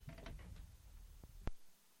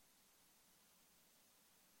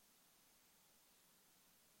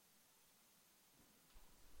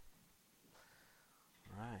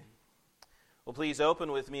Well, please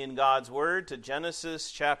open with me in God's Word to Genesis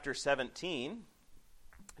chapter 17.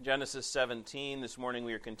 Genesis 17, this morning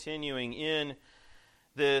we are continuing in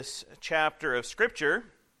this chapter of Scripture.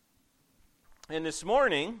 And this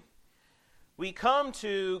morning, we come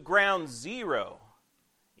to ground zero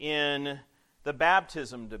in the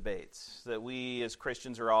baptism debates that we as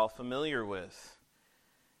Christians are all familiar with.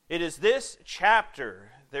 It is this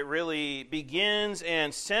chapter that really begins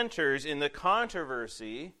and centers in the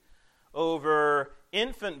controversy over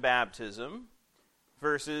infant baptism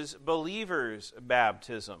versus believers'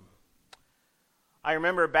 baptism. I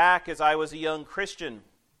remember back as I was a young Christian,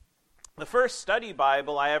 the first study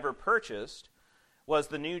Bible I ever purchased was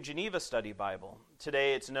the New Geneva Study Bible.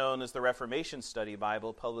 Today it's known as the Reformation Study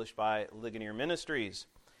Bible, published by Ligonier Ministries.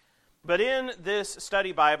 But in this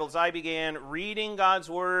study Bible, as I began reading God's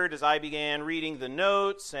Word, as I began reading the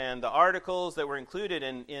notes and the articles that were included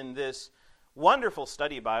in this wonderful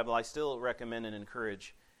study Bible, I still recommend and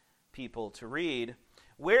encourage people to read.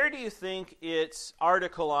 Where do you think its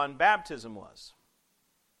article on baptism was?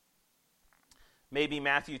 Maybe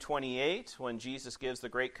Matthew 28, when Jesus gives the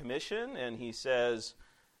Great Commission, and he says,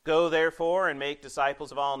 "Go therefore and make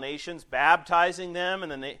disciples of all nations, baptizing them in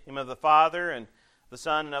the name of the Father and the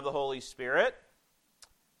Son and of the Holy Spirit."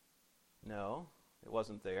 No, it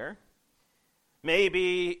wasn't there.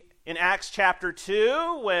 Maybe in Acts chapter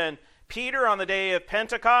 2, when Peter, on the day of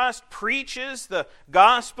Pentecost, preaches the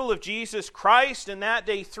gospel of Jesus Christ, and that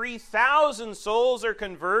day 3,000 souls are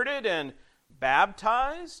converted and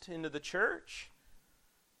baptized into the church?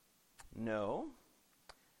 No.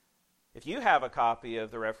 If you have a copy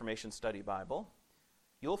of the Reformation Study Bible,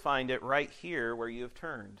 you'll find it right here where you have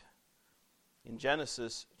turned, in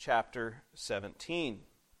Genesis chapter 17.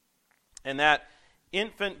 And that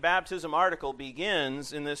infant baptism article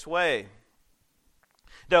begins in this way.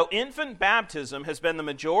 Though infant baptism has been the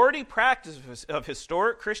majority practice of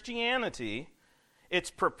historic Christianity,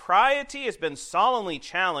 its propriety has been solemnly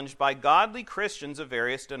challenged by godly Christians of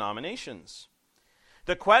various denominations.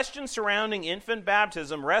 The question surrounding infant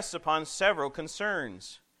baptism rests upon several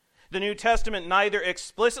concerns. The New Testament neither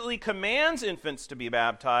explicitly commands infants to be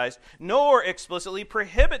baptized, nor explicitly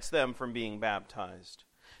prohibits them from being baptized.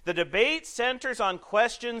 The debate centers on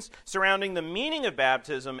questions surrounding the meaning of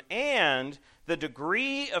baptism and the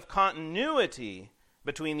degree of continuity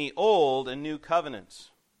between the Old and New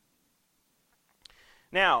Covenants.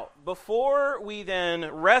 Now, before we then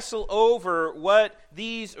wrestle over what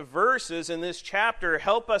these verses in this chapter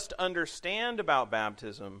help us to understand about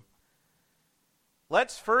baptism,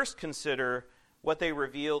 let's first consider what they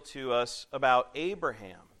reveal to us about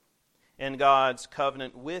Abraham and God's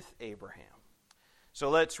covenant with Abraham. So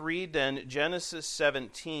let's read then Genesis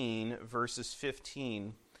 17, verses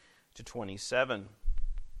 15 to 27.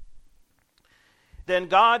 Then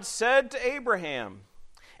God said to Abraham,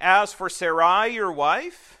 "As for Sarai your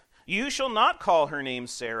wife, you shall not call her name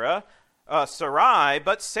Sarai,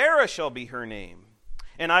 but Sarah shall be her name.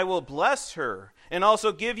 And I will bless her, and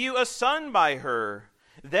also give you a son by her.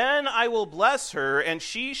 Then I will bless her, and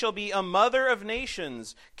she shall be a mother of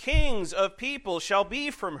nations. Kings of people shall be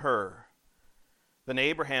from her." Then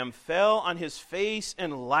Abraham fell on his face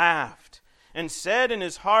and laughed, and said in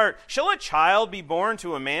his heart, "Shall a child be born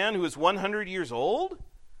to a man who is 100 years old?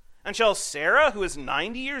 And shall Sarah, who is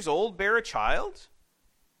 90 years old, bear a child?"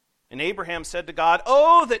 And Abraham said to God,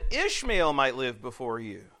 "Oh, that Ishmael might live before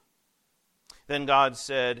you." Then God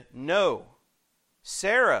said, "No,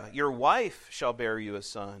 Sarah, your wife, shall bear you a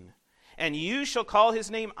son, and you shall call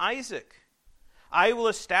his name Isaac. I will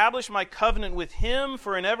establish my covenant with him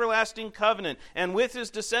for an everlasting covenant, and with his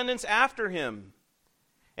descendants after him.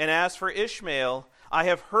 And as for Ishmael, I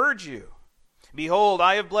have heard you. Behold,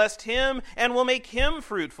 I have blessed him, and will make him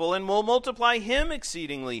fruitful, and will multiply him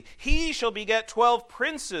exceedingly. He shall beget 12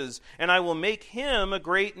 princes, and I will make him a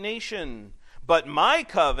great nation. But my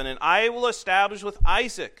covenant I will establish with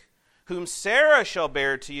Isaac, whom Sarah shall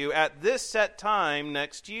bear to you at this set time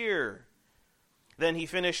next year." Then he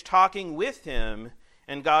finished talking with him,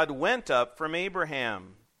 and God went up from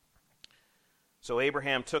Abraham. So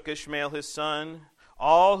Abraham took Ishmael his son,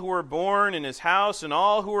 all who were born in his house, and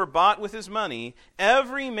all who were bought with his money,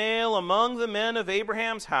 every male among the men of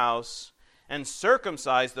Abraham's house, and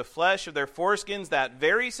circumcised the flesh of their foreskins that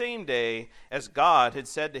very same day, as God had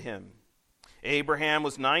said to him. Abraham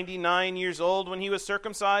was 99 years old when he was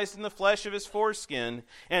circumcised in the flesh of his foreskin,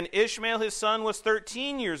 and Ishmael his son was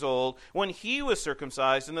 13 years old when he was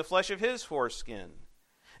circumcised in the flesh of his foreskin.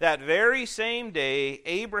 That very same day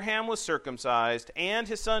Abraham was circumcised, and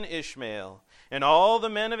his son Ishmael, and all the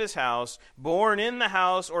men of his house, born in the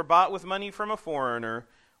house or bought with money from a foreigner,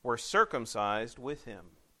 were circumcised with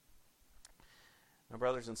him. My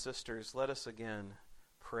brothers and sisters, let us again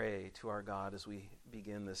pray to our God as we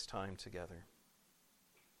begin this time together.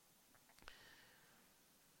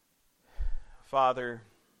 Father,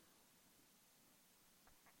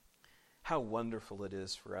 how wonderful it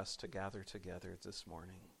is for us to gather together this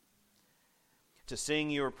morning, to sing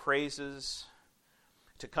your praises,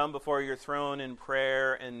 to come before your throne in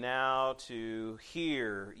prayer, and now to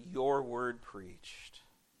hear your word preached.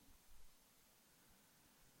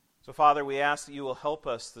 So, Father, we ask that you will help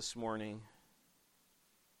us this morning,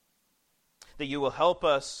 that you will help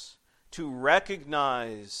us to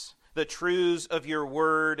recognize the truths of your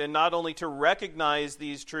word, and not only to recognize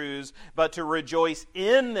these truths, but to rejoice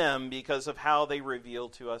in them because of how they reveal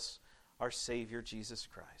to us our Savior, Jesus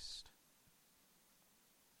Christ.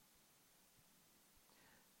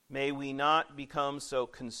 May we not become so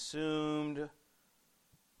consumed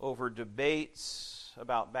over debates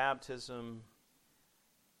about baptism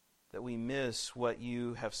that we miss what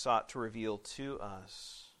you have sought to reveal to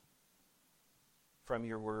us from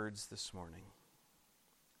your words this morning.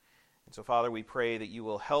 And so, Father, we pray that you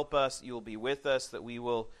will help us, that you will be with us, that we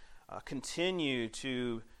will continue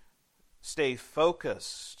to stay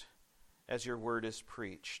focused as your word is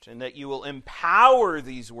preached, and that you will empower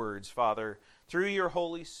these words, Father, through your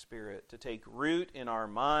Holy Spirit to take root in our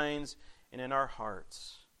minds and in our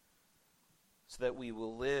hearts, so that we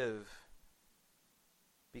will live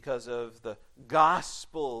because of the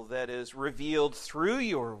gospel that is revealed through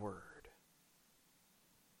your word.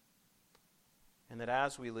 And that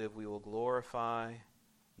as we live, we will glorify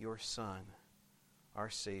your Son, our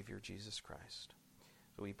Savior, Jesus Christ.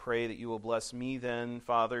 So we pray that you will bless me then,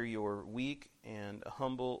 Father, your weak and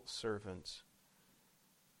humble servant,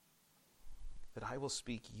 that I will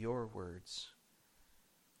speak your words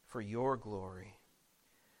for your glory,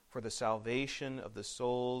 for the salvation of the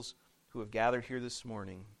souls who have gathered here this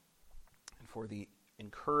morning, and for the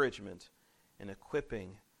encouragement and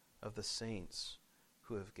equipping of the saints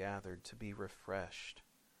who have gathered to be refreshed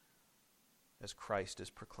as Christ is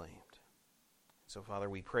proclaimed. So, Father,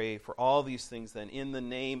 we pray for all these things then in the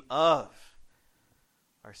name of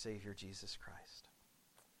our Savior Jesus Christ.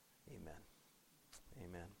 Amen.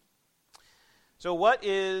 Amen. So what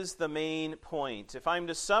is the main point? If I'm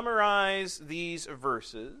to summarize these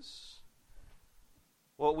verses,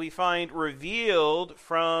 what we find revealed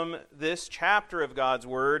from this chapter of God's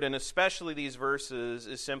Word, and especially these verses,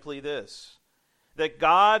 is simply this: that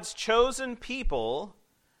God's chosen people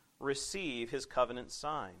receive His covenant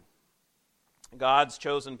sign. God's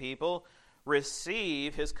chosen people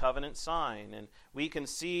receive His covenant sign. And we can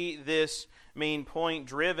see this main point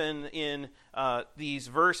driven in these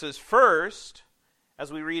verses first,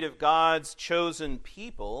 as we read of God's chosen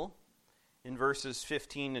people in verses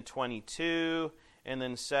 15 to 22, and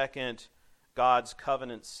then second, God's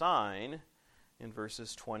covenant sign in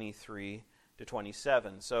verses 23 to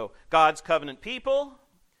 27. So God's covenant people,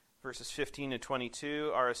 verses 15 to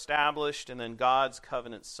 22, are established, and then God's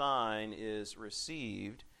covenant sign is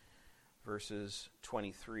received, verses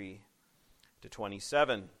 23 to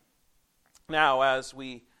 27. Now, as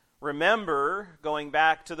we remember, going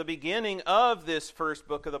back to the beginning of this first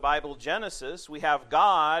book of the Bible, Genesis, we have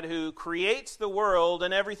God who creates the world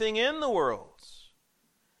and everything in the world.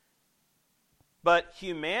 But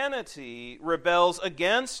humanity rebels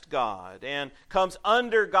against God and comes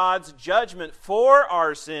under God's judgment for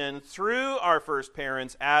our sin through our first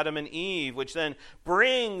parents, Adam and Eve, which then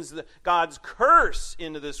brings God's curse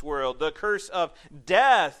into this world, the curse of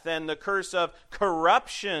death and the curse of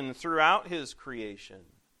corruption throughout His creation.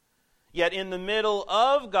 Yet in the middle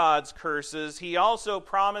of God's curses, He also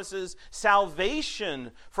promises salvation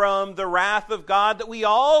from the wrath of God that we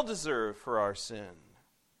all deserve for our sin.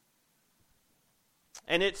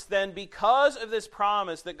 And it's then because of this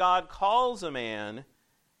promise that God calls a man,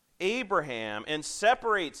 Abraham, and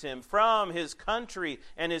separates him from his country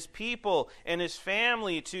and his people and his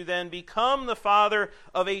family to then become the father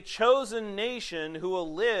of a chosen nation who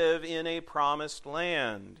will live in a promised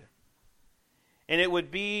land. And it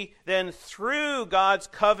would be then through God's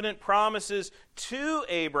covenant promises to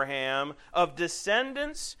Abraham of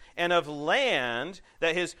descendants and of land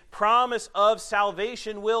that His promise of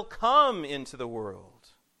salvation will come into the world.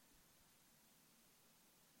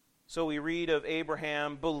 So we read of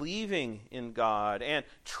Abraham believing in God and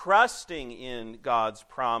trusting in God's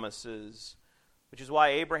promises, which is why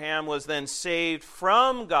Abraham was then saved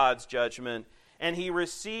from God's judgment, and he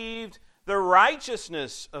received the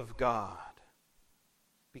righteousness of God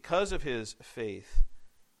because of his faith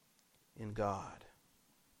in God.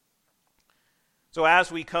 So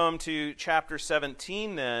as we come to chapter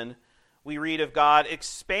 17 then, we read of God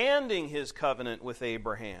expanding His covenant with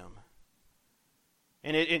Abraham.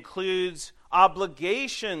 And it includes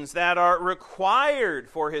obligations that are required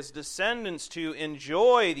for his descendants to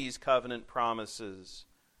enjoy these covenant promises,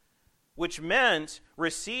 which meant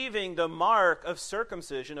receiving the mark of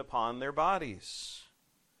circumcision upon their bodies.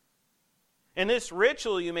 And this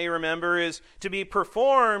ritual, you may remember, is to be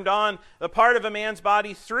performed on the part of a man's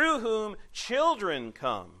body through whom children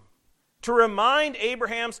come, to remind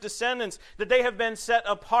Abraham's descendants that they have been set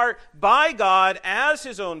apart by God as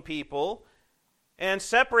his own people and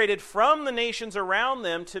separated from the nations around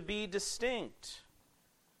them to be distinct,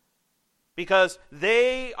 because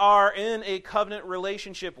they are in a covenant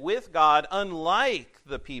relationship with God, unlike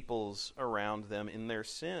the peoples around them in their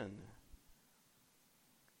sin.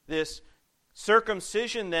 This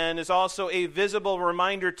circumcision, then, is also a visible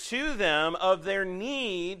reminder to them of their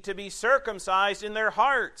need to be circumcised in their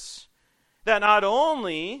hearts, that not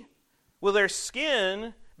only will their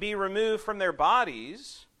skin be removed from their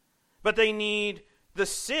bodies, but they need the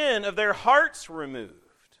sin of their hearts removed.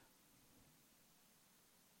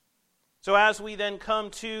 So as we then come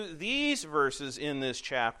to these verses in this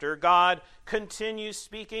chapter, God continues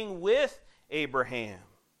speaking with Abraham.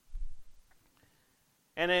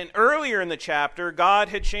 And then earlier in the chapter, God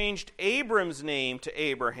had changed Abram's name to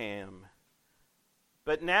Abraham.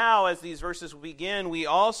 But now, as these verses begin, we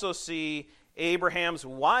also see Abraham's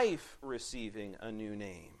wife receiving a new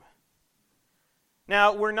name.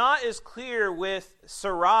 Now, we're not as clear with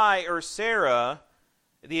Sarai or Sarah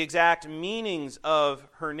the exact meanings of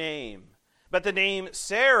her name. But the name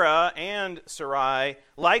Sarah and Sarai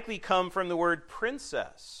likely come from the word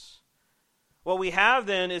princess. What we have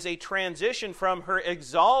then is a transition from her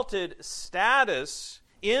exalted status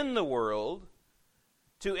in the world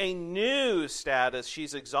to a new status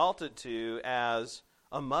she's exalted to as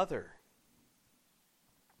a mother.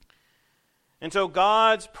 And so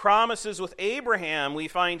God's promises with Abraham, we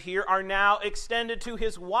find here, are now extended to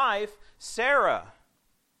his wife, Sarah.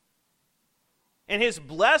 And his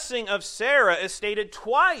blessing of Sarah is stated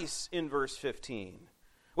twice in verse 15,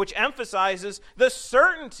 which emphasizes the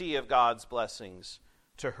certainty of God's blessings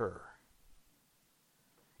to her.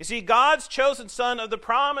 You see, God's chosen son of the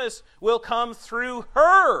promise will come through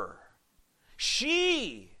her.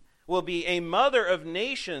 She will be a mother of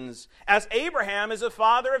nations, as Abraham is a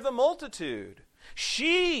father of the multitude.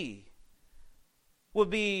 She will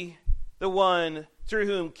be the one through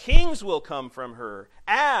whom kings will come from her,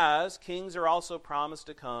 as kings are also promised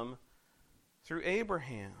to come through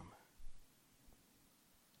Abraham.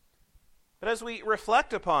 But as we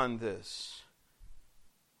reflect upon this,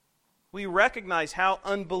 we recognize how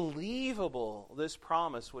unbelievable this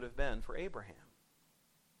promise would have been for Abraham.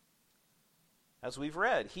 As we've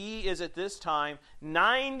read, he is at this time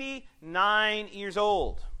 99 years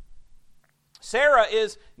old. Sarah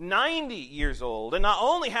is 90 years old, and not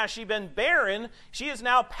only has she been barren, she is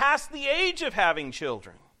now past the age of having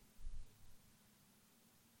children.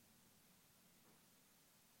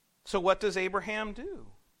 So what does Abraham do?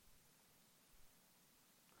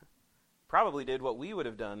 Probably did what we would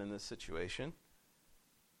have done in this situation.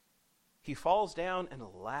 He falls down and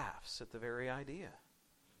laughs at the very idea.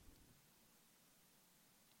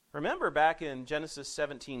 Remember back in Genesis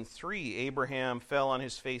 17:3, Abraham fell on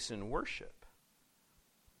his face in worship.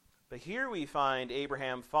 But here we find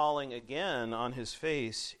Abraham falling again on his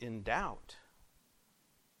face in doubt.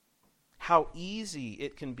 How easy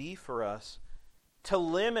it can be for us to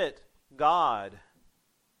limit God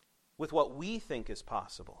with what we think is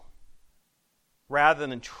possible, rather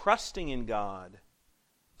than trusting in God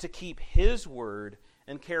to keep His word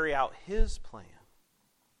and carry out His plan.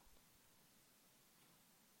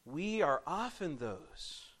 We are often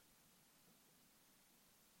those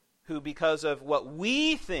who, because of what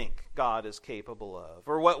we think God is capable of,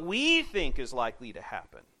 or what we think is likely to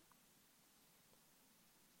happen,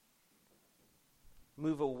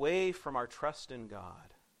 move away from our trust in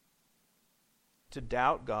God to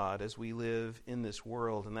doubt God as we live in this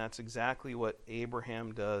world. And that's exactly what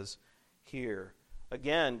Abraham does here.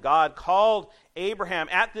 Again, God called Abraham,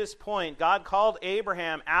 at this point, God called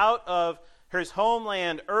Abraham out of his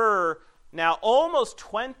homeland Ur, now almost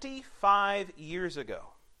 25 years ago.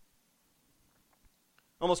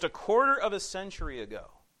 Almost a quarter of a century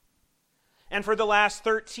ago. And for the last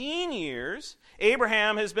 13 years,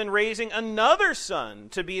 Abraham has been raising another son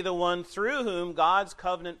to be the one through whom God's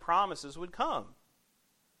covenant promises would come.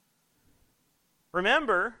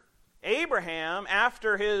 Remember, Abraham,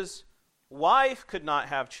 after his wife could not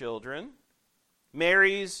have children,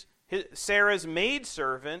 marries Sarah's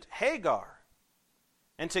maidservant, Hagar.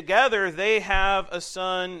 And together they have a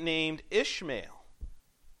son named Ishmael.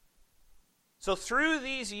 So through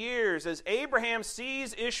these years, as Abraham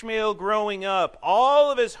sees Ishmael growing up,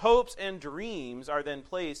 all of his hopes and dreams are then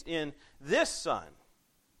placed in this son.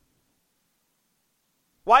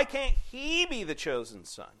 Why can't he be the chosen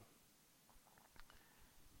son?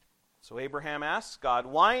 So Abraham asks God,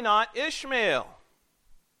 why not Ishmael?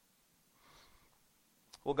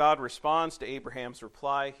 Well, God responds to Abraham's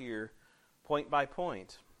reply here point by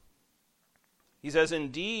point. He says,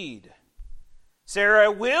 indeed,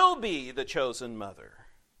 Sarah will be the chosen mother,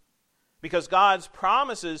 because God's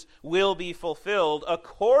promises will be fulfilled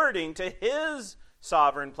according to his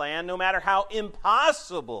sovereign plan, no matter how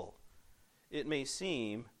impossible it may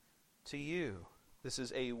seem to you. This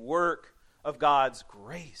is a work of God's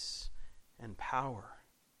grace and power.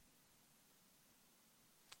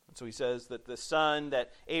 And so he says that the son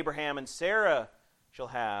that Abraham and Sarah shall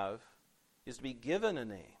have is to be given a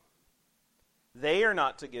name. They are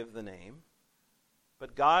not to give the name,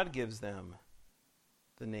 but God gives them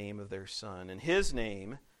the name of their son. And his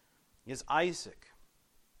name is Isaac,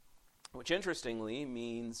 which interestingly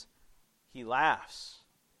means he laughs.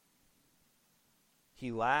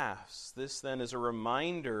 He laughs. This then is a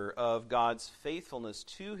reminder of God's faithfulness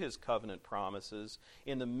to his covenant promises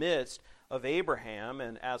in the midst of Abraham,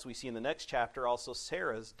 and as we see in the next chapter, also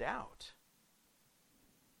Sarah's doubt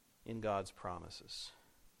in God's promises.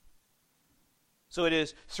 So it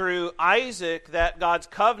is through Isaac that God's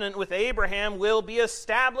covenant with Abraham will be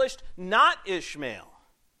established, not Ishmael.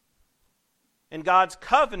 And God's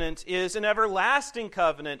covenant is an everlasting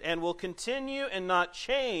covenant and will continue and not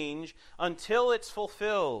change until it's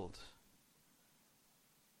fulfilled.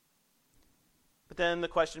 But then the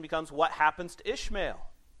question becomes, what happens to Ishmael?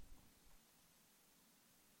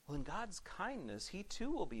 Well, in God's kindness, he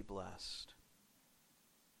too will be blessed.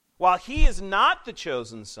 While he is not the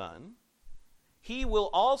chosen son, he will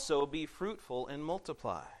also be fruitful and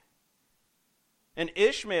multiply. And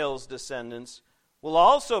Ishmael's descendants will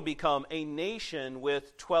also become a nation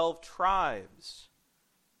with 12 tribes.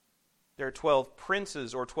 There are 12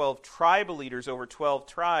 princes or 12 tribal leaders over 12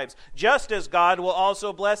 tribes, just as God will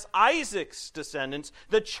also bless Isaac's descendants,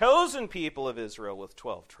 the chosen people of Israel, with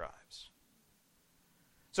 12 tribes.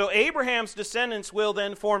 So Abraham's descendants will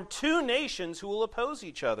then form two nations who will oppose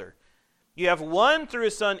each other. You have one through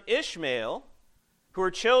his son Ishmael, who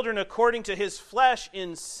are children according to his flesh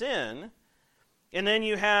in sin, and then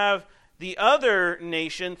you have the other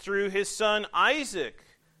nation through his son Isaac,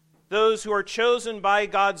 those who are chosen by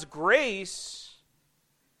God's grace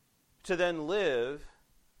to then live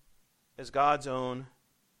as God's own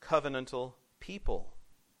covenantal people.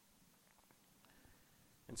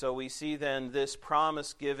 And so we see then this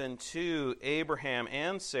promise given to Abraham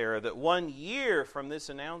and Sarah that 1 year from this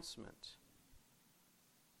announcement,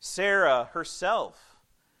 Sarah herself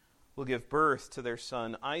will give birth to their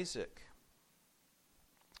son Isaac.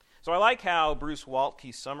 So I like how Bruce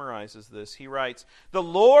Waltke summarizes this. He writes, "The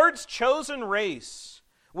Lord's chosen race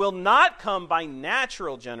will not come by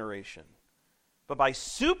natural generation, but by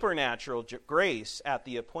supernatural grace at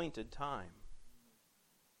the appointed time."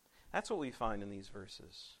 That's what we find in these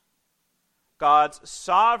verses. God's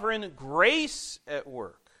sovereign grace at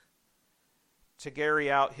work to carry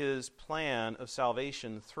out his plan of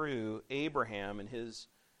salvation through Abraham and his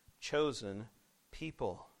chosen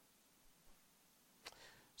people.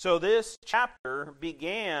 So this chapter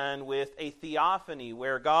began with a theophany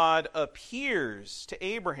where God appears to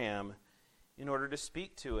Abraham in order to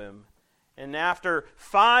speak to him. And after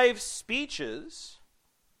 5 speeches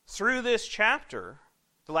through this chapter,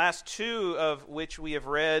 the last 2 of which we have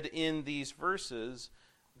read in these verses,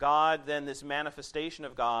 God, then this manifestation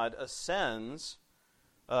of God, ascends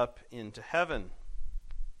up into heaven.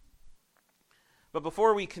 But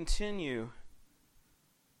before we continue,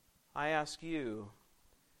 I ask you,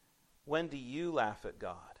 when do you laugh at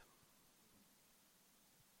God?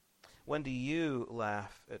 When do you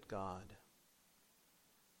laugh at God?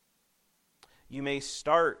 You may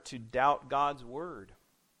start to doubt God's word.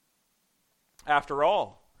 After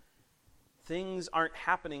all, things aren't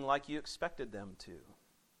happening like you expected them to.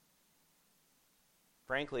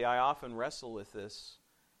 Frankly, I often wrestle with this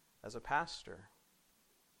as a pastor.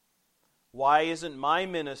 Why isn't my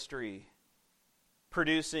ministry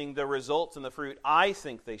producing the results and the fruit I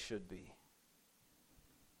think they should be?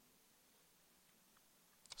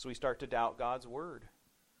 So we start to doubt God's word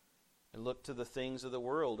and look to the things of the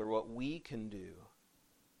world or what we can do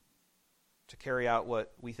to carry out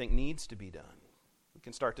what we think needs to be done. We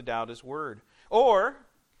can start to doubt his word. Or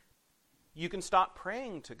you can stop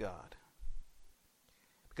praying to God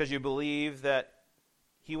because you believe that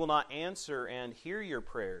he will not answer and hear your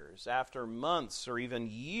prayers after months or even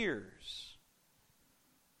years.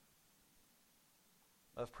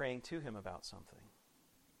 of praying to him about something.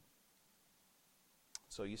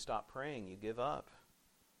 So you stop praying, you give up.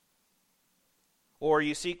 Or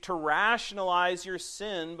you seek to rationalize your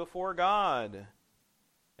sin before God,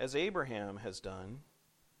 as Abraham has done,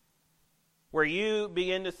 where you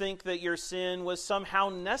begin to think that your sin was somehow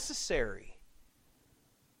necessary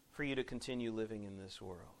for you to continue living in this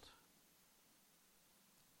world.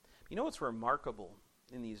 You know what's remarkable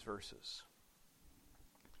in these verses?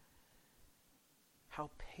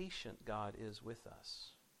 How patient God is with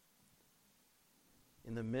us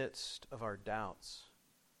in the midst of our doubts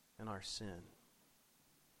and our sin.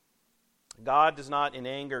 God does not in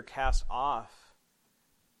anger cast off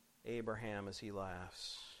Abraham as he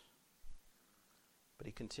laughs, but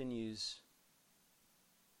he continues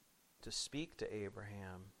to speak to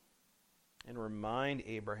Abraham and remind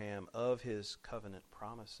Abraham of his covenant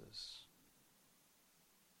promises.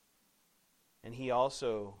 And he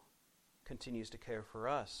also continues to care for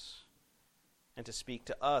us and to speak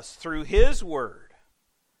to us through his word,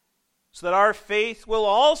 so that our faith will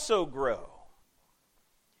also grow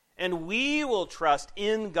and we will trust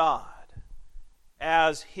in God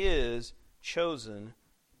as his chosen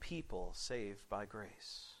people saved by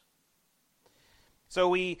grace. So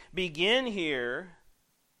we begin here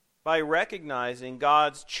by recognizing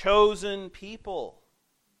God's chosen people.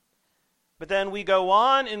 But then we go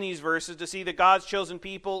on in these verses to see that God's chosen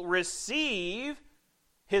people receive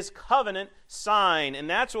his covenant sign. And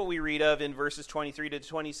that's what we read of in verses 23 to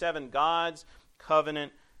 27, God's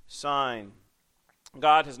covenant sign.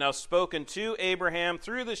 God has now spoken to Abraham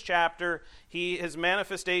through this chapter. His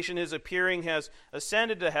manifestation, his appearing, has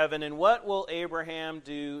ascended to heaven. And what will Abraham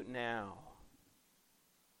do now?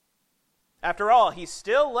 After all, he's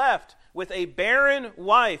still left with a barren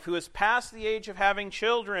wife who is past the age of having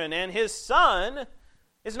children, and his son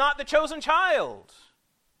is not the chosen child.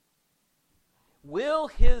 Will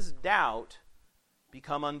his doubt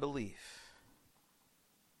become unbelief?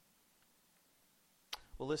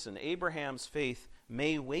 Well, listen, Abraham's faith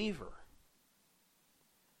may waver,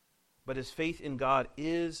 but his faith in God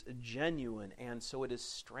is genuine, and so it is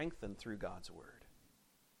strengthened through God's word.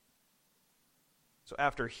 So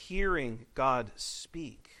after hearing God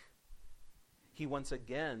speak, he once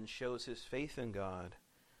again shows his faith in God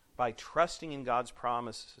by trusting in God's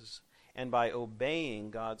promises and by obeying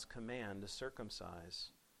God's command to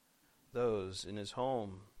circumcise those in his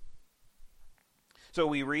home. So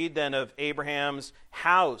we read then of Abraham's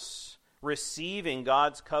house receiving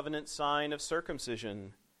God's covenant sign of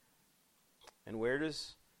circumcision. And where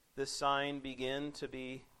does this sign begin to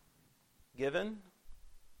be given?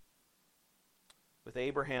 With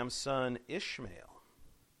Abraham's son Ishmael.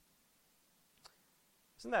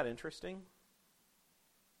 Isn't that interesting?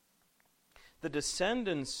 The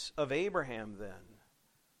descendants of Abraham then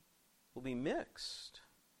will be mixed.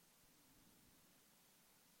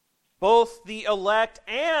 Both the elect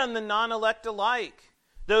and the non-elect alike,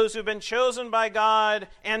 those who have been chosen by God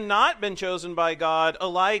and not been chosen by God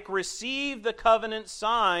alike, receive the covenant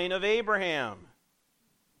sign of Abraham.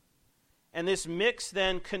 And this mix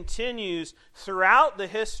then continues throughout the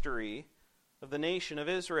history of the nation of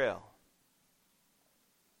Israel.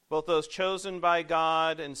 Both those chosen by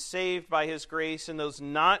God and saved by his grace and those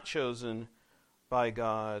not chosen by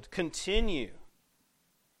God continue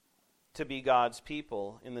to be God's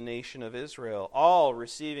people in the nation of Israel, all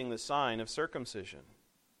receiving the sign of circumcision.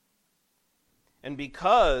 And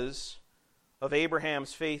because of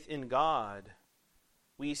Abraham's faith in God,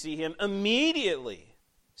 we see him immediately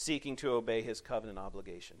seeking to obey his covenant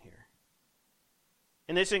obligation here.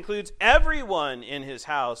 And this includes everyone in his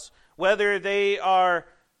house, whether they are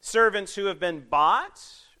servants who have been bought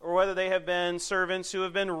or whether they have been servants who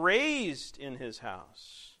have been raised in his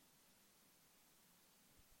house.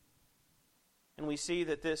 And we see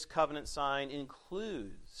that this covenant sign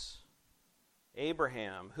includes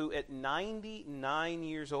Abraham, who at 99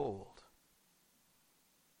 years old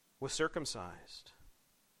was circumcised.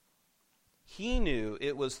 He knew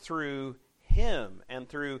it was through him and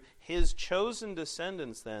through his chosen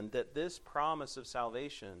descendants then that this promise of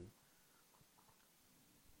salvation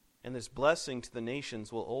and this blessing to the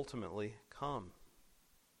nations will ultimately come.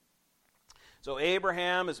 So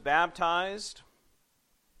Abraham is baptized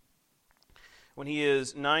when he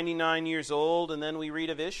is 99 years old, and then we read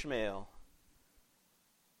of Ishmael.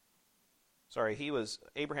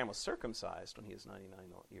 Abraham was circumcised when he was 99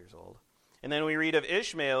 years old. And then we read of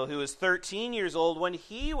Ishmael, who was 13 years old when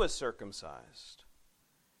he was circumcised.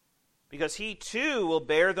 Because he too will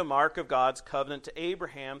bear the mark of God's covenant to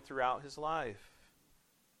Abraham throughout his life.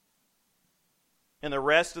 And the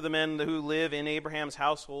rest of the men who live in Abraham's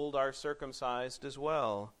household are circumcised as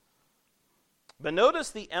well. But notice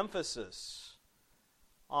the emphasis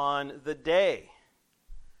on the day.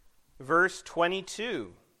 Verse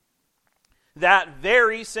 22, that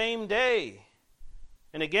very same day.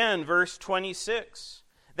 And again, verse 26,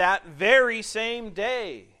 that very same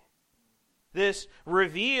day. This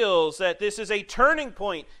reveals that this is a turning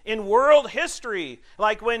point in world history,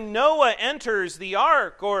 like when Noah enters the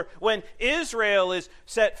ark, or when Israel is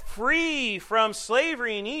set free from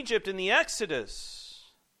slavery in Egypt in the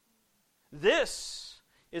Exodus. This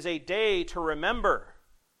is a day to remember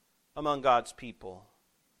among God's people.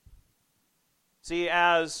 See,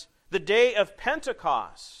 as the day of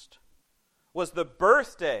Pentecost was the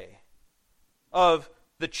birthday of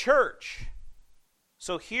the church,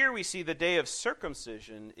 so here we see the day of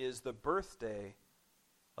circumcision is the birthday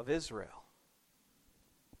of Israel.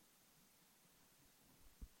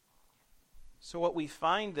 So what we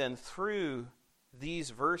find then through these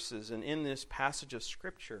verses and in this passage of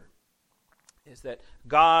Scripture is that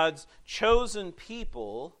God's chosen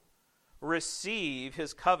people receive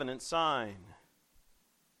His covenant sign.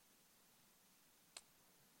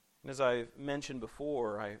 And as I've mentioned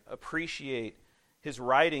before, I appreciate his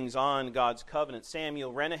writings on God's covenant.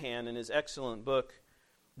 Samuel Renahan, in his excellent book,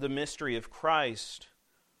 The Mystery of Christ,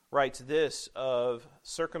 writes this of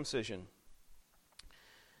circumcision.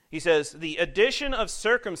 He says, the addition of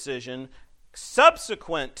circumcision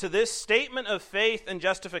subsequent to this statement of faith and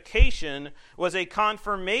justification was a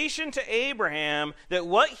confirmation to Abraham that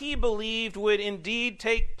what he believed would indeed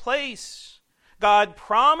take place. God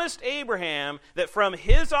promised Abraham that from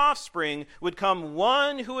his offspring would come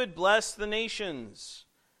one who would bless the nations.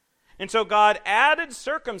 And so God added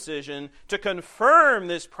circumcision to confirm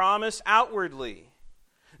this promise outwardly.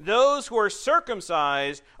 Those who are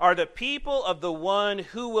circumcised are the people of the one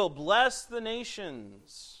who will bless the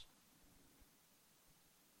nations.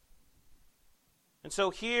 And so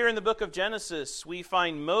here in the book of Genesis, we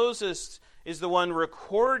find Moses is the one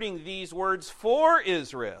recording these words for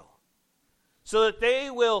Israel, so that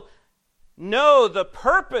they will know the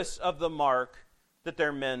purpose of the mark that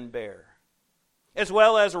their men bear, as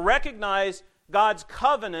well as recognize God's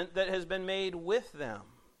covenant that has been made with them.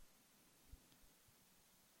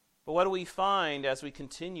 But what do we find as we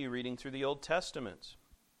continue reading through the Old Testament?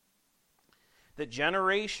 That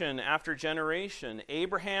generation after generation,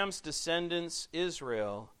 Abraham's descendants,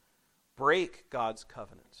 Israel, break God's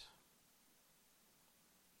covenant.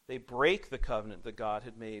 They break the covenant that God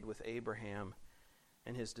had made with Abraham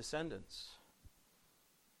and his descendants.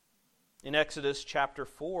 In Exodus chapter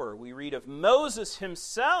 4, we read of Moses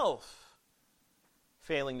himself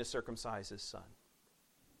failing to circumcise his son.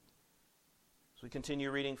 As we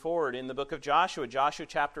continue reading forward in the book of Joshua, Joshua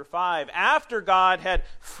chapter 5, after God had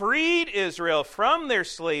freed Israel from their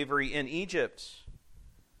slavery in Egypt,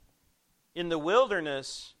 in the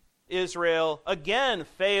wilderness, Israel again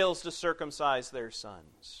fails to circumcise their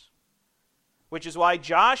sons, which is why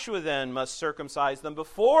Joshua then must circumcise them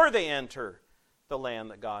before they enter the land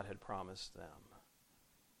that God had promised them.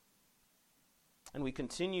 And we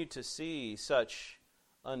continue to see such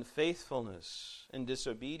unfaithfulness and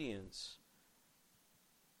disobedience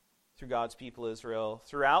through God's people Israel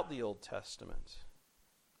throughout the Old Testament.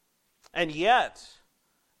 And yet,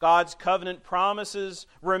 God's covenant promises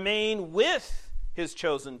remain with His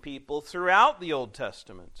chosen people throughout the Old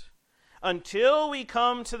Testament, until we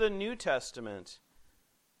come to the New Testament,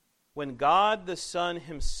 when God the Son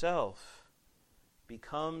Himself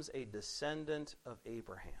becomes a descendant of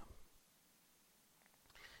Abraham.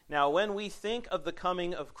 Now, when we think of the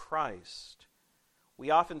coming of Christ, we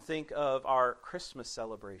often think of our Christmas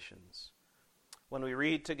celebrations. When we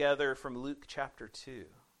read together from Luke chapter 2,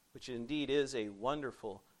 which indeed is a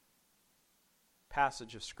wonderful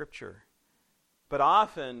passage of Scripture. But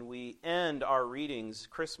often we end our readings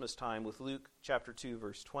Christmas time with Luke chapter 2,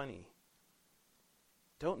 verse 20.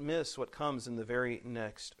 Don't miss what comes in the very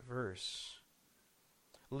next verse.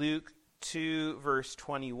 Luke 2, verse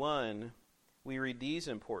 21, we read these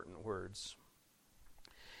important words.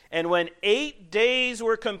 And when 8 days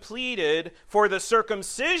were completed for the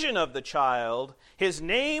circumcision of the child, his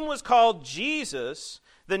name was called Jesus,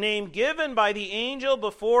 the name given by the angel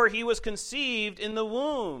before he was conceived in the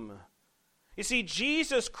womb. You see,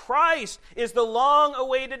 Jesus Christ is the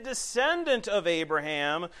long-awaited descendant of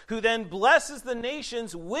Abraham, who then blesses the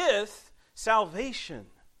nations with salvation.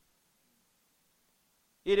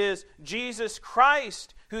 It is Jesus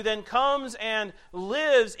Christ who then comes and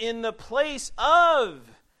lives in the place of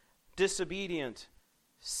disobedient,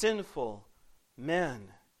 sinful men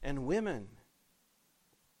and women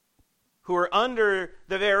who are under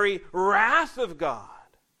the very wrath of God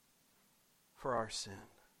for our sin.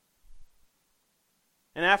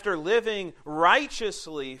 And after living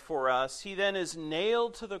righteously for us, he then is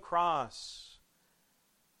nailed to the cross,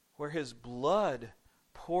 where his blood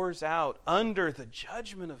pours out under the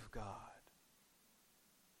judgment of God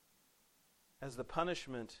as the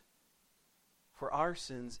punishment for our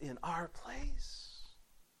sins in our place.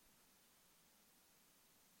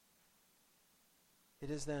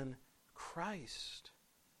 It is then Christ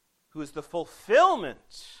who is the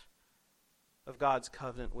fulfillment of God's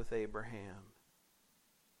covenant with Abraham,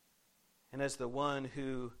 and as the one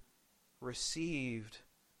who received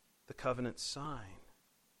the covenant sign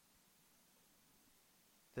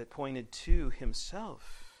that pointed to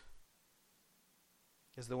himself,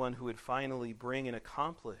 as the one who would finally bring and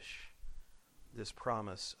accomplish this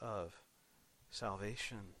promise of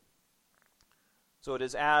salvation. So it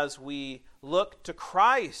is as we look to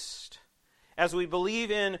Christ, as we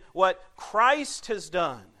believe in what Christ has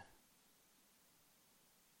done,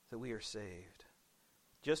 that we are saved.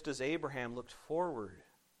 Just as Abraham looked forward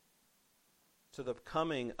to the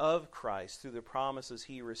coming of Christ through the promises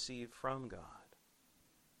he received from God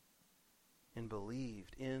and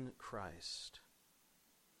believed in Christ,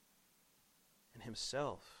 and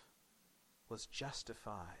himself was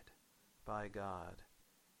justified by God,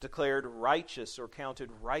 declared righteous or counted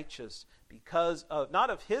righteous because of, not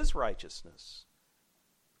of his righteousness,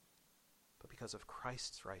 but because of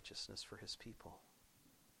Christ's righteousness for his people.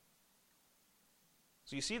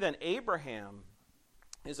 So you see then, Abraham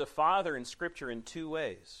is a father in Scripture in two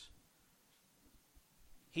ways.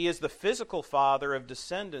 He is the physical father of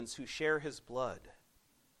descendants who share his blood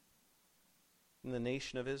in the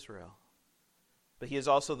nation of Israel. But he is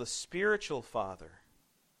also the spiritual father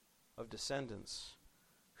of descendants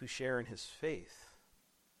who share in his faith.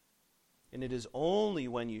 And it is only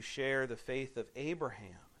when you share the faith of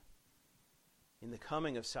Abraham in the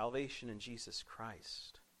coming of salvation in Jesus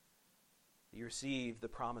Christ that you receive the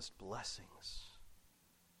promised blessings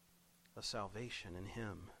of salvation in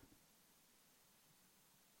him.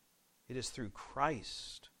 It is through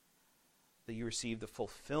Christ that you receive the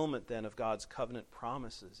fulfillment then of God's covenant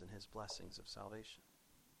promises and his blessings of salvation.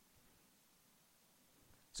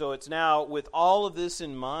 So it's now with all of this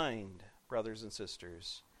in mind, brothers and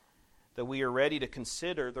sisters, that we are ready to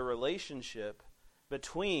consider the relationship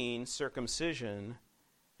between circumcision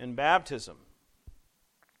and baptism.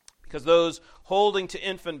 Because those holding to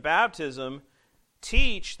infant baptism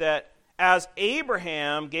teach that as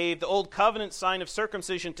Abraham gave the old covenant sign of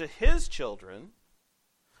circumcision to his children,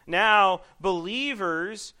 now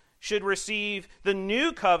believers should receive the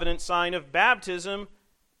new covenant sign of baptism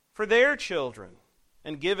for their children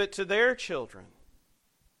and give it to their children.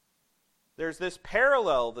 There's this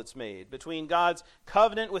parallel that's made between God's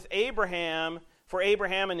covenant with Abraham for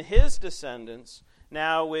Abraham and his descendants,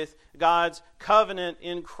 now with God's covenant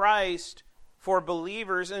in Christ for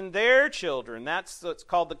believers and their children. That's what's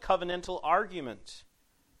called the covenantal argument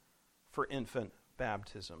for infant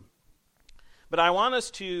baptism. But I want us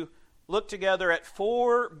to look together at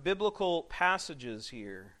 4 biblical passages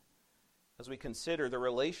here as we consider the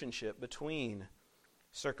relationship between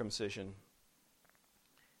circumcision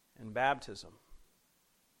and baptism.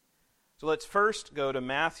 So let's first go to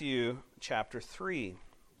Matthew chapter 3.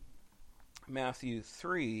 Matthew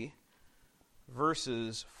 3,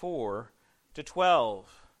 verses 4 to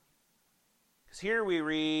 12. Because here we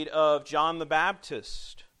read of John the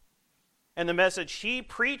Baptist and the message he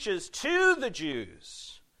preaches to the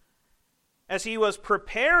Jews as he was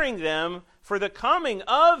preparing them for the coming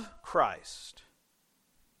of Christ.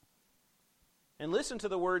 And listen to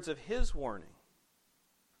the words of his warning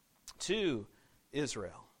to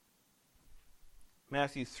Israel.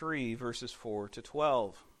 Matthew 3, verses 4 to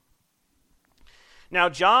 12. Now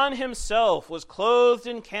John himself was clothed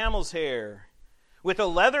in camel's hair, with a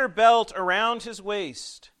leather belt around his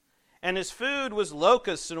waist, and his food was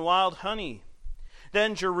locusts and wild honey.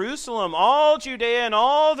 Then Jerusalem, all Judea, and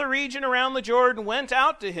all the region around the Jordan went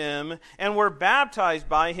out to him, and were baptized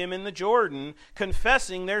by him in the Jordan,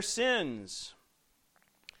 confessing their sins.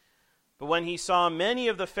 But when he saw many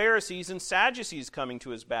of the Pharisees and Sadducees coming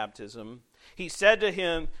to his baptism, he said to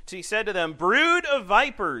them, "Brood of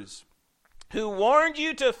vipers, who warned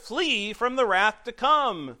you to flee from the wrath to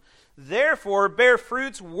come? Therefore bear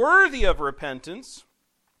fruits worthy of repentance,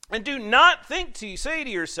 and do not think to say to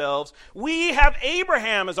yourselves, 'We have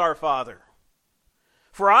Abraham as our father.'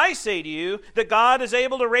 For I say to you that God is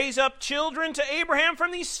able to raise up children to Abraham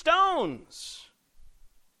from these stones.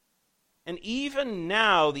 And even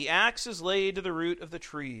now the axe is laid to the root of the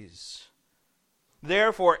trees.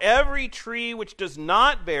 Therefore every tree which does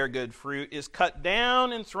not bear good fruit is cut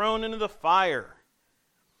down and thrown into the fire.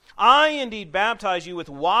 I indeed baptize you with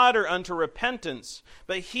water unto repentance,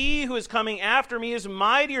 but he who is coming after me is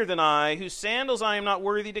mightier than I, whose sandals I am not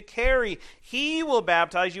worthy to carry. He will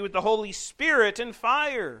baptize you with the Holy Spirit and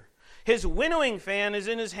fire. His winnowing fan is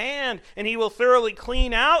in his hand, and he will thoroughly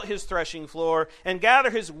clean out his threshing floor and gather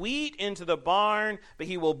his wheat into the barn, but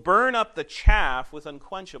he will burn up the chaff with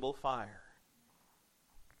unquenchable fire.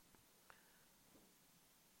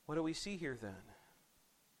 What do we see here then?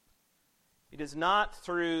 It is not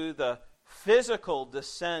through the physical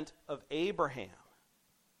descent of Abraham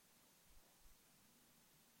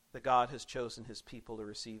that God has chosen his people to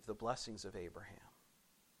receive the blessings of Abraham.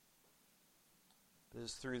 It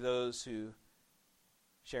is through those who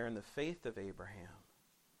share in the faith of Abraham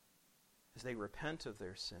as they repent of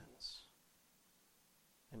their sins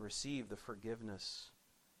and receive the forgiveness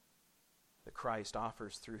that Christ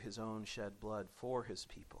offers through his own shed blood for his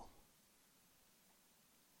people.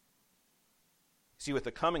 See, with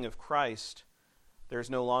the coming of Christ, there is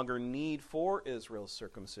no longer need for Israel's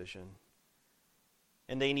circumcision.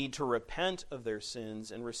 And they need to repent of their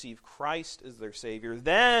sins and receive Christ as their Savior.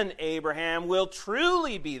 Then Abraham will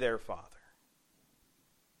truly be their father.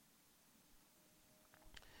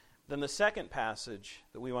 Then the second passage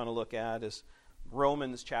that we want to look at is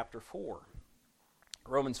Romans chapter 4.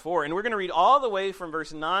 Romans 4. And we're going to read all the way from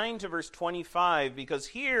verse 9 to verse 25, because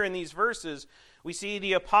here in these verses we see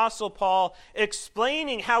the Apostle Paul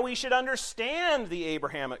explaining how we should understand the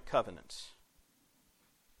Abrahamic covenant,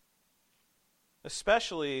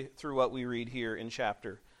 especially through what we read here in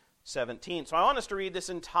chapter 17. So I want us to read this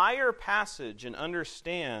entire passage and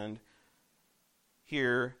understand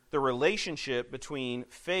here the relationship between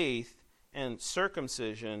faith and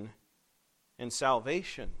circumcision and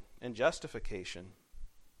salvation and justification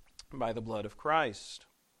by the blood of Christ.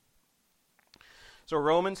 So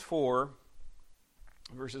Romans 4,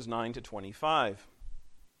 verses 9 to 25.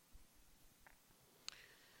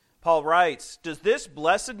 Paul writes, "Does this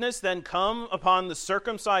blessedness then come upon the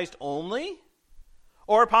circumcised only,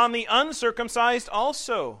 or upon the uncircumcised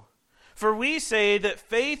also? For we say that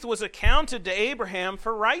faith was accounted to Abraham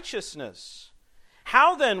for righteousness.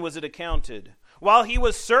 How then was it accounted? While he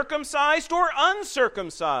was circumcised or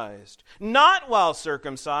uncircumcised? Not while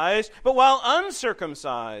circumcised, but while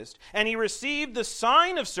uncircumcised. And he received the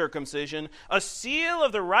sign of circumcision, a seal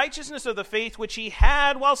of the righteousness of the faith which he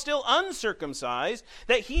had while still uncircumcised,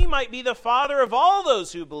 that he might be the father of all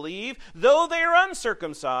those who believe, though they are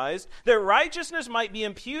uncircumcised, that righteousness might be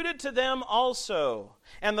imputed to them also.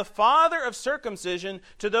 And the father of circumcision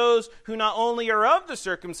to those who not only are of the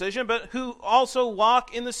circumcision, but who also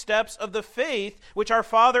walk in the steps of the faith which our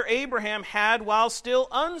father Abraham had while still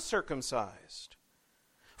uncircumcised.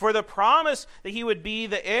 For the promise that he would be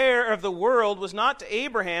the heir of the world was not to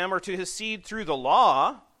Abraham or to his seed through the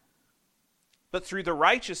law, but through the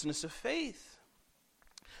righteousness of faith.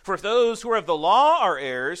 For if those who are of the law are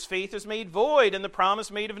heirs, faith is made void, and the promise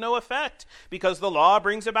made of no effect, because the law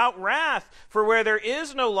brings about wrath. For where there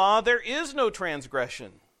is no law, there is no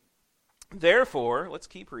transgression. Therefore," let's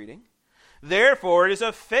keep reading, "therefore it is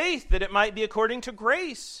of faith that it might be according to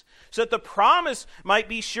grace, so that the promise might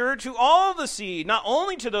be sure to all the seed, not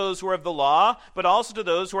only to those who are of the law, but also to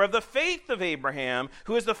those who are of the faith of Abraham,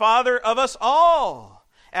 who is the father of us all.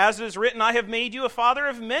 As it is written, I have made you a father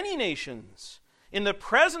of many nations, in the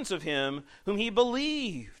presence of him whom he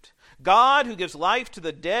believed. God, who gives life to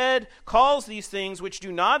the dead, calls these things which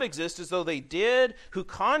do not exist as though they did, who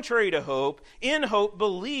contrary to hope, in hope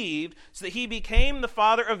believed, so that he became the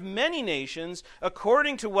father of many nations,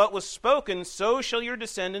 according to what was spoken, so shall your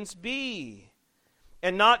descendants be.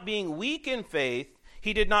 And not being weak in faith,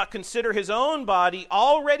 he did not consider his own body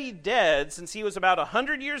already dead, since he was about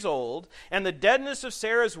 100 years old, and the deadness of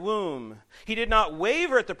Sarah's womb. He did not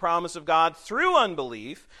waver at the promise of God through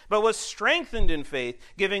unbelief, but was strengthened in faith,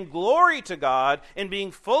 giving glory to God, and being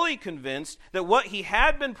fully convinced that what he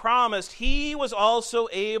had been promised, he was also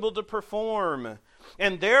able to perform.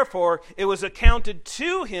 And therefore it was accounted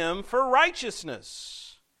to him for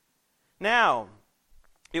righteousness. Now,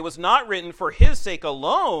 it was not written for his sake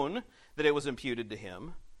alone that it was imputed to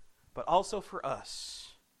him, but also for us.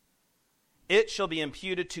 It shall be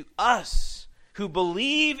imputed to us who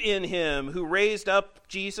believe in him who raised up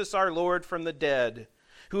Jesus our Lord from the dead,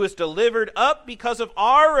 who was delivered up because of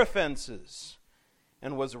our offenses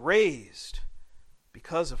and was raised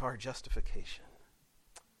because of our justification."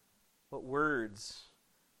 What words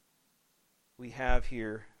we have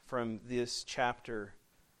here from this chapter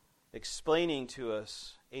explaining to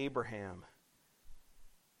us Abraham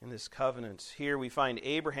in this covenant. Here we find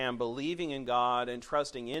Abraham believing in God and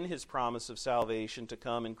trusting in his promise of salvation to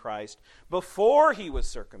come in Christ before he was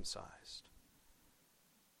circumcised.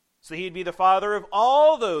 so that he'd be the father of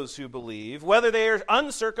all those who believe, whether they are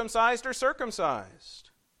uncircumcised or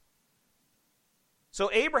circumcised. So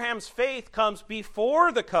Abraham's faith comes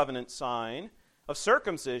before the covenant sign of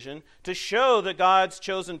circumcision to show that God's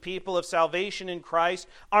chosen people of salvation in Christ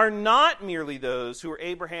are not merely those who are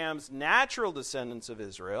Abraham's natural descendants of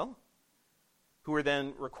Israel, who are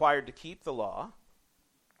then required to keep the law,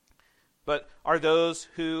 but are those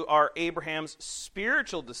who are Abraham's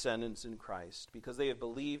spiritual descendants in Christ because they have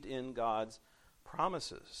believed in God's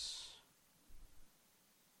promises.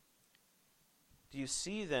 Do you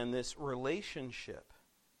see then this relationship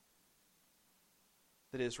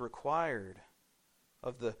that is required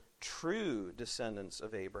of the true descendants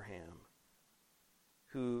of Abraham,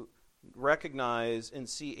 who recognize and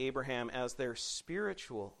see Abraham as their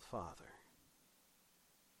spiritual father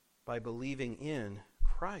by believing in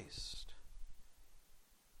Christ?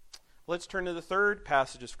 Let's turn to the third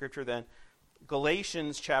passage of Scripture then,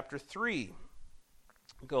 Galatians chapter 3.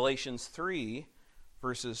 Galatians 3,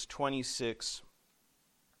 verses 26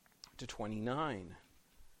 to 29.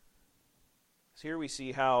 So here we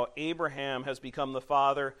see how Abraham has become the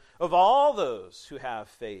father of all those who have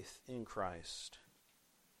faith in Christ.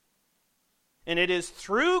 And it is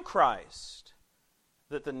through Christ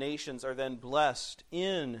that the nations are then blessed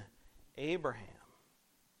in Abraham,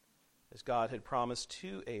 as God had promised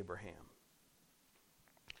to Abraham.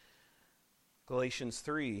 Galatians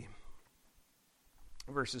 3,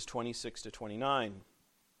 verses 26 to 29.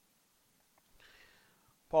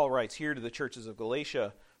 Paul writes here to the churches of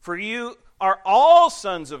Galatia, "For you are all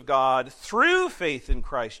sons of God through faith in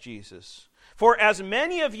Christ Jesus. For as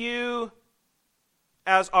many of you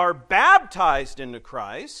as are baptized into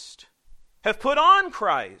Christ have put on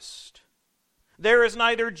Christ. There is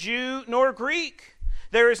neither Jew nor Greek.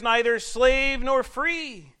 There is neither slave nor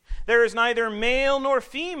free. There is neither male nor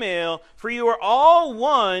female, for you are all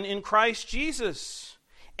one in Christ Jesus.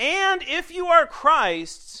 And if you are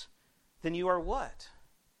Christ's, then you are what?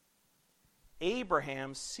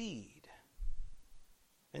 Abraham's seed,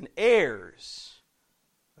 and heirs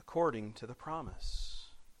according to the promise."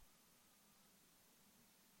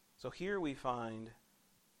 So here we find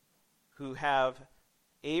who have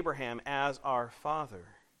Abraham as our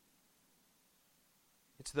father.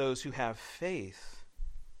 It's those who have faith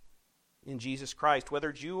in Jesus Christ,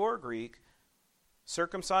 whether Jew or Greek,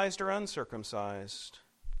 circumcised or uncircumcised.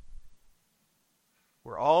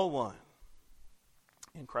 We're all one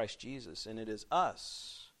in Christ Jesus, and it is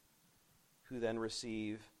us who then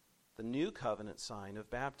receive the new covenant sign of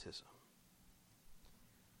baptism.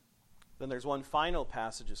 Then there's one final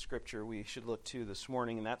passage of Scripture we should look to this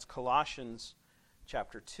morning, and that's Colossians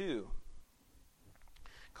chapter 2.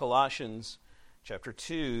 Colossians chapter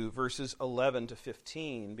 2, verses 11 to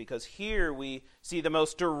 15, because here we see the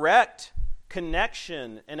most direct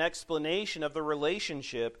connection and explanation of the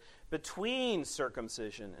relationship between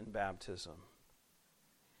circumcision and baptism.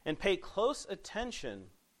 And pay close attention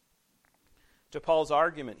to Paul's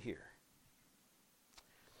argument here.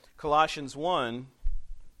 Colossians 2,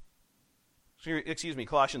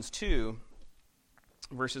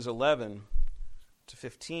 verses 11 to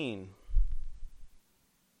 15.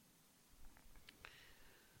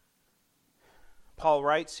 Paul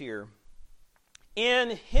writes here,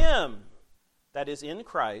 "In him," that is in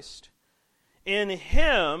Christ, "in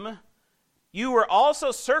him you were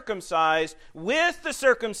also circumcised with the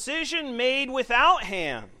circumcision made without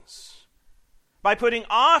hands, by putting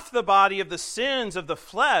off the body of the sins of the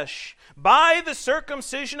flesh by the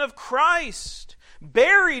circumcision of Christ,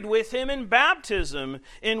 buried with him in baptism,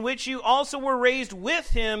 in which you also were raised with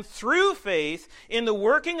him through faith in the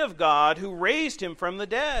working of God who raised him from the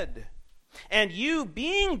dead. And you,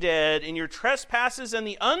 being dead in your trespasses and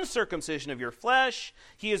the uncircumcision of your flesh,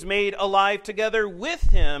 he has made alive together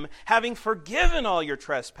with him, having forgiven all your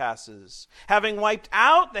trespasses, having wiped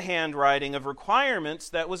out the handwriting of requirements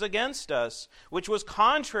that was against us, which was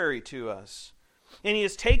contrary to us. And he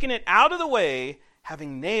has taken it out of the way,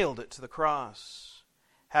 having nailed it to the cross.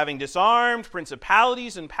 Having disarmed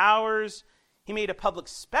principalities and powers, he made a public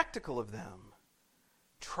spectacle of them,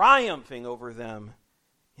 triumphing over them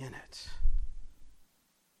in it."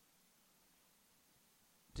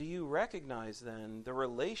 Do you recognize then the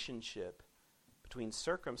relationship between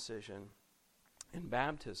circumcision and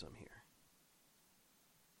baptism here?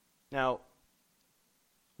 Now,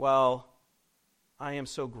 while I am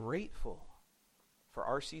so grateful for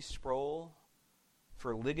R.C. Sproul,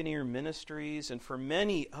 for Ligonier Ministries, and for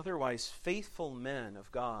many otherwise faithful men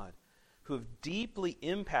of God who have deeply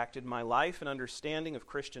impacted my life and understanding of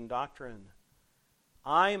Christian doctrine,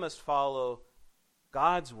 I must follow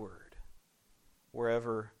God's word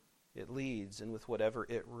wherever it leads and with whatever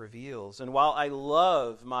it reveals. And while I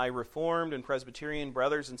love my Reformed and Presbyterian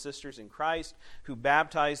brothers and sisters in Christ who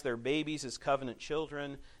baptize their babies as covenant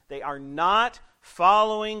children, they are not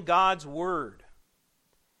following God's word.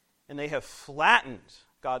 And they have flattened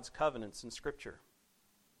God's covenants in Scripture.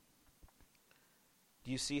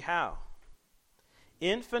 Do you see how?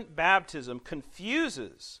 Infant baptism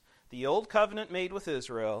confuses the old covenant made with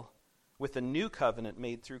Israel with the new covenant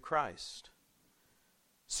made through Christ.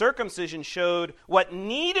 Circumcision showed what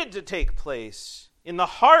needed to take place in the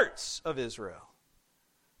hearts of Israel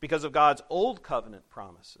because of God's old covenant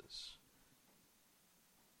promises.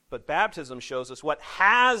 But baptism shows us what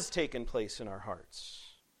has taken place in our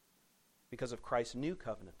hearts because of Christ's new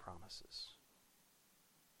covenant promises.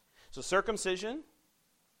 So circumcision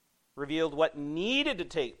revealed what needed to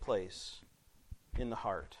take place in the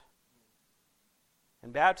heart.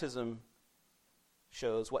 And baptism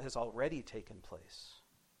shows what has already taken place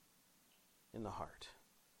in the heart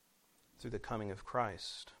through the coming of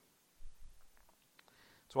Christ.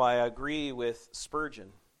 That's why I agree with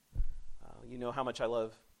Spurgeon. You know how much I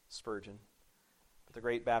love Spurgeon. But the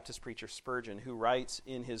great Baptist preacher Spurgeon, who writes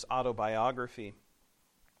in his autobiography,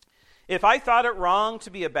 "If I thought it wrong to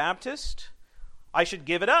be a Baptist, I should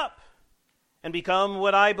give it up and become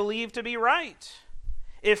what I believe to be right.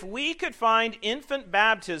 If we could find infant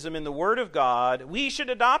baptism in the Word of God, we should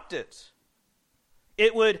adopt it.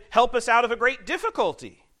 It would help us out of a great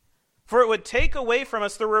difficulty, for it would take away from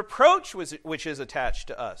us the reproach which is attached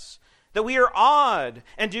to us, that we are odd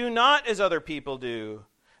and do not as other people do.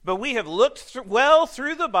 But we have looked well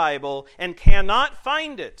through the Bible and cannot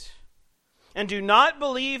find it, and do not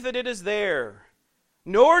believe that it is there.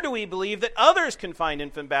 Nor do we believe that others can find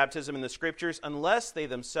infant baptism in the Scriptures unless they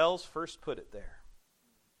themselves first put it there."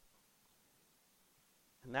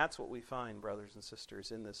 And that's what we find, brothers and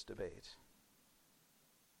sisters, in this debate.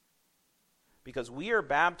 Because we are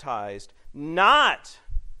baptized not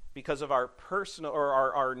because of our personal or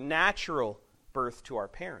our natural birth to our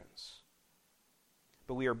parents,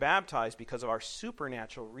 but we are baptized because of our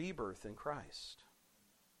supernatural rebirth in Christ.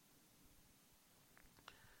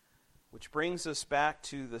 Which brings us back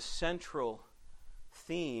to the central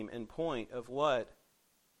theme and point of what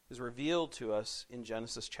is revealed to us in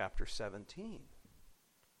Genesis chapter 17.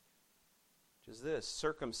 Which is this: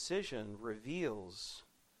 circumcision reveals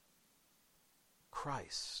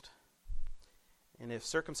Christ. And if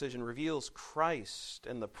circumcision reveals Christ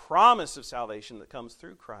and the promise of salvation that comes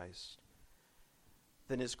through Christ,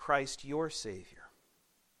 then is Christ your Savior?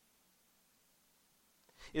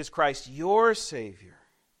 Is Christ your Savior?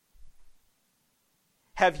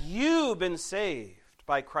 Have you been saved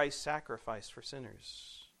by Christ's sacrifice for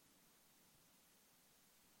sinners?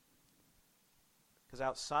 Because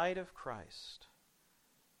outside of Christ,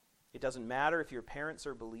 it doesn't matter if your parents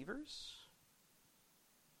are believers.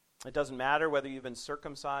 It doesn't matter whether you've been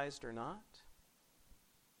circumcised or not.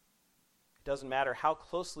 It doesn't matter how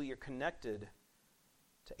closely you're connected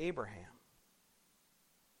to Abraham.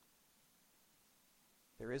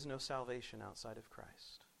 There is no salvation outside of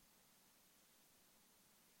Christ.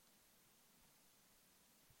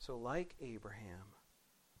 So like Abraham,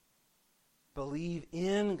 believe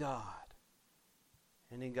in God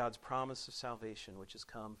and in God's promise of salvation which has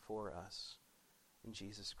come for us in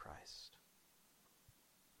Jesus Christ.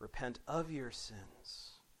 Repent of your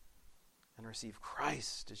sins and receive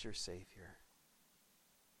Christ as your Savior.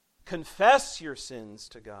 Confess your sins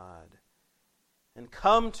to God and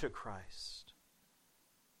come to Christ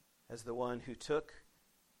as the one who took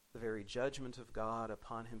the very judgment of God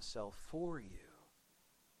upon himself for you,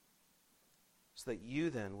 so that you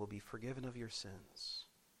then will be forgiven of your sins,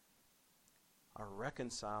 are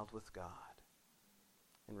reconciled with God,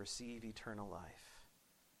 and receive eternal life,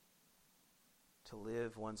 to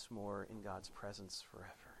live once more in God's presence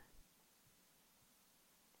forever.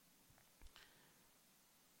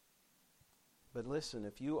 But listen,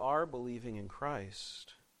 if you are believing in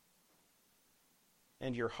Christ,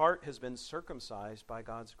 and your heart has been circumcised by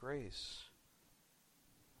God's grace,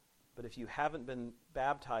 but if you haven't been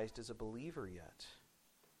baptized as a believer yet,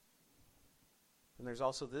 then there's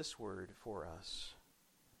also this word for us: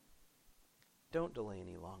 don't delay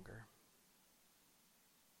any longer.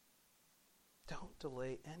 Don't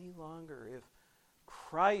delay any longer. If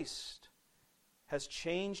Christ has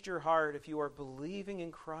changed your heart, if you are believing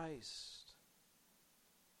in Christ,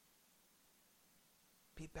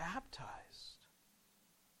 be baptized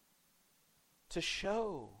to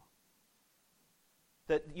show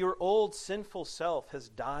that your old sinful self has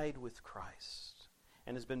died with Christ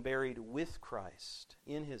and has been buried with Christ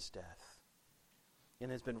in his death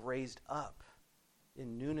and has been raised up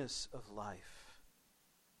in newness of life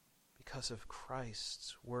because of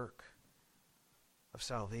Christ's work of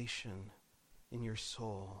salvation in your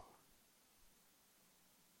soul.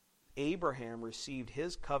 Abraham received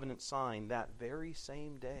his covenant sign that very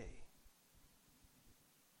same day.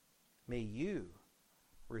 May you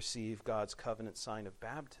receive God's covenant sign of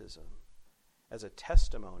baptism as a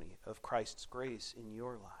testimony of Christ's grace in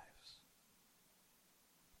your lives.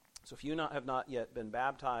 So if you have not yet been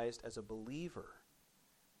baptized as a believer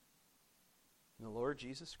in the Lord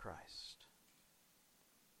Jesus Christ,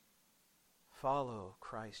 follow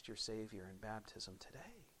Christ your Savior in baptism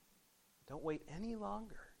today. Don't wait any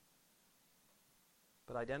longer,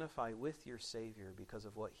 but identify with your Savior because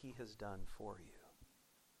of what He has done for you.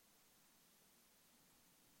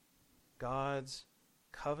 God's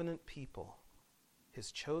covenant people,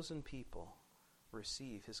 His chosen people,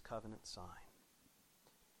 receive His covenant sign.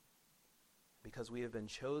 Because we have been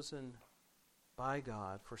chosen by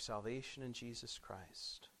God for salvation in Jesus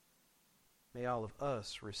Christ, may all of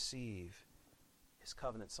us receive His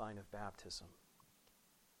covenant sign of baptism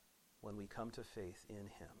when we come to faith in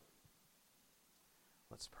Him.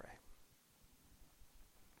 Let's pray.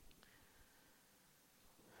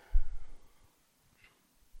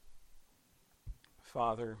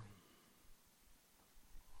 Father,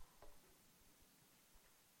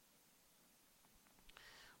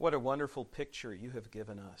 what a wonderful picture you have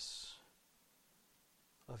given us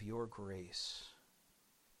of your grace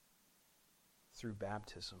through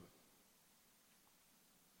baptism.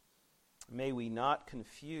 May we not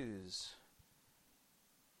confuse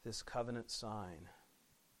this covenant sign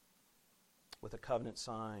with a covenant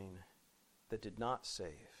sign that did not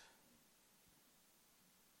save.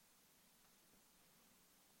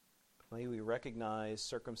 May we recognize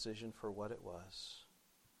circumcision for what it was,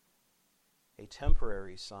 a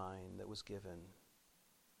temporary sign that was given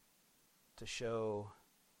to show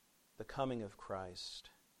the coming of Christ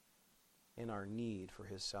in our need for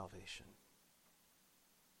His salvation.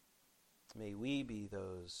 May we be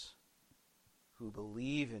those who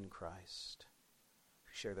believe in Christ, who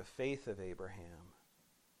share the faith of Abraham,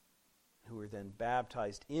 who are then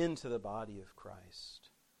baptized into the body of Christ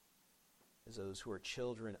as those who are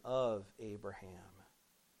children of Abraham,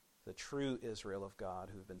 the true Israel of God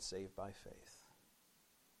who have been saved by faith.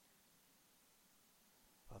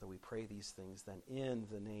 Father, we pray these things then in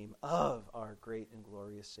the name of our great and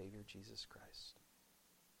glorious Savior, Jesus Christ.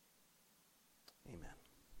 Amen.